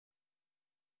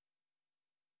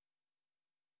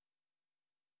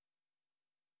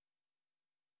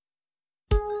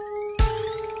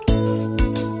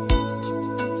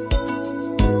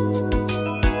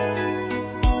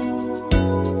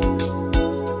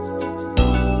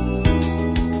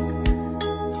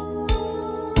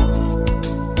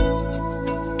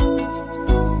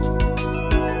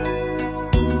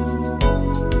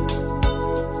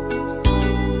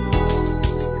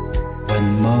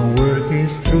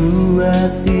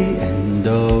at the end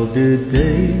of the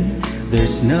day.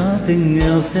 There's nothing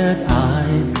else that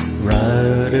I'd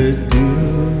rather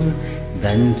do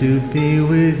than to be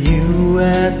with you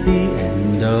at the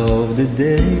end of the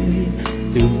day.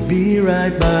 To be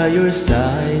right by your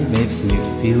side makes me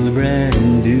feel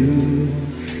brand new.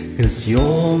 'Cause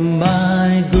you're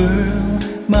my girl,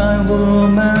 my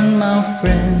woman, my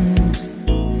friend,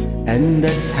 and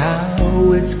that's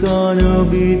how it's gonna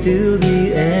be till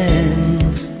the end.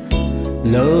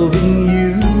 Loving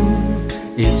you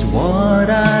is what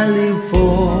I live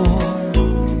for,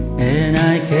 and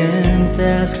I can't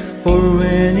ask for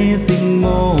anything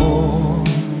more.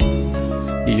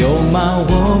 You're my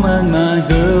woman, my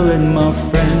girl, and my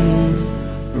friend,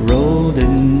 rolled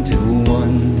into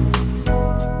one.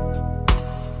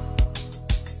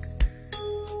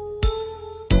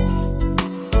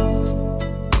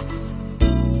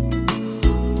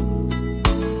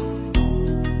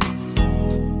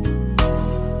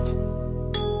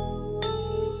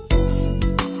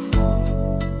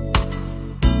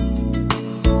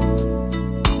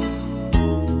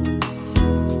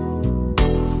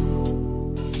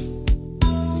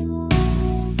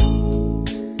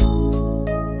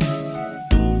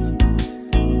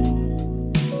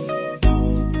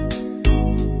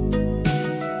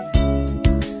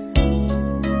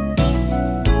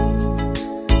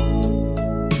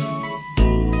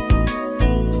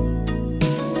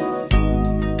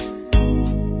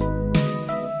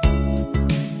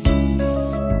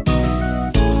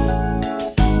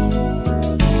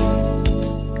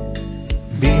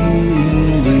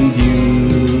 Being with you,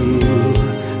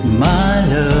 my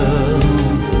love,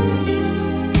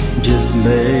 just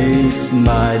makes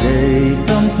my day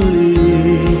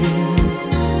complete.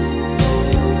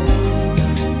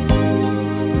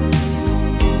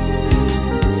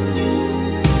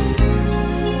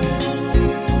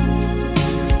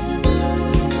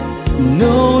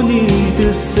 No need to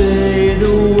say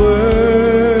the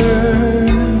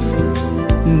words,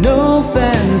 no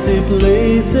fancy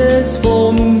places for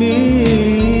me.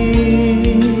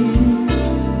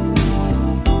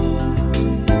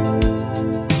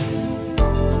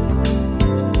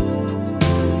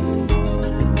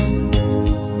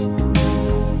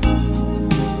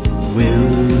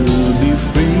 We'll be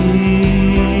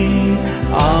free,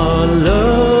 our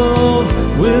love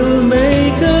will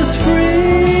make us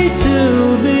free to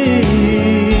be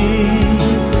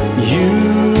you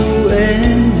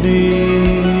and me.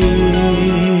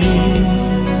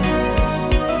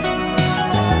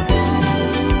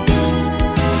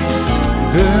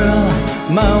 Girl,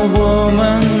 my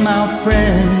woman, my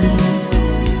friend,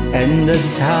 and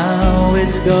that's how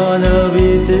it's gonna be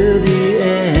till the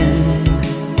end.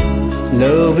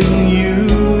 Loving you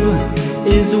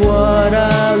is what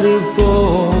I live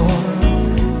for,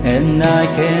 and I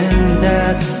can't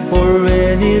ask for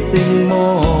anything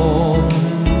more.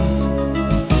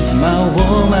 My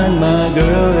woman, my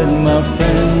girl, and my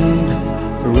friend,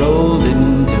 rolled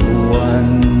into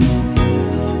one.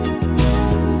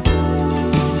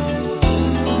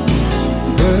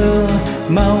 Girl,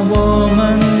 my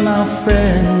woman, my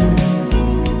friend,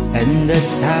 and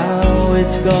that's how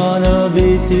it's gonna be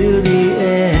till the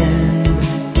end.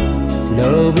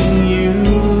 Loving you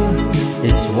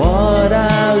is what I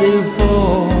live for,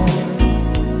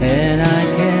 and I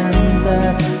can't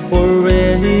ask for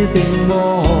anything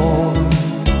more.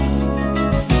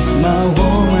 My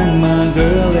woman, my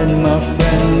girl, and my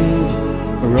friend,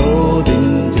 rolled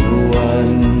into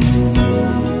one.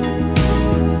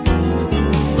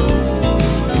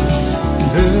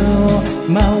 Girl,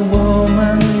 my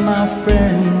woman, my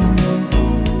friend,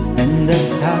 and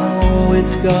that's how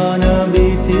it's gonna be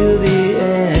till the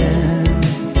end.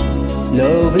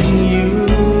 Loving you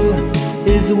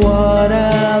is what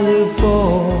I live for,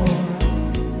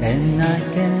 and I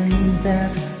can't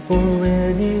ask for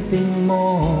anything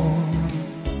more.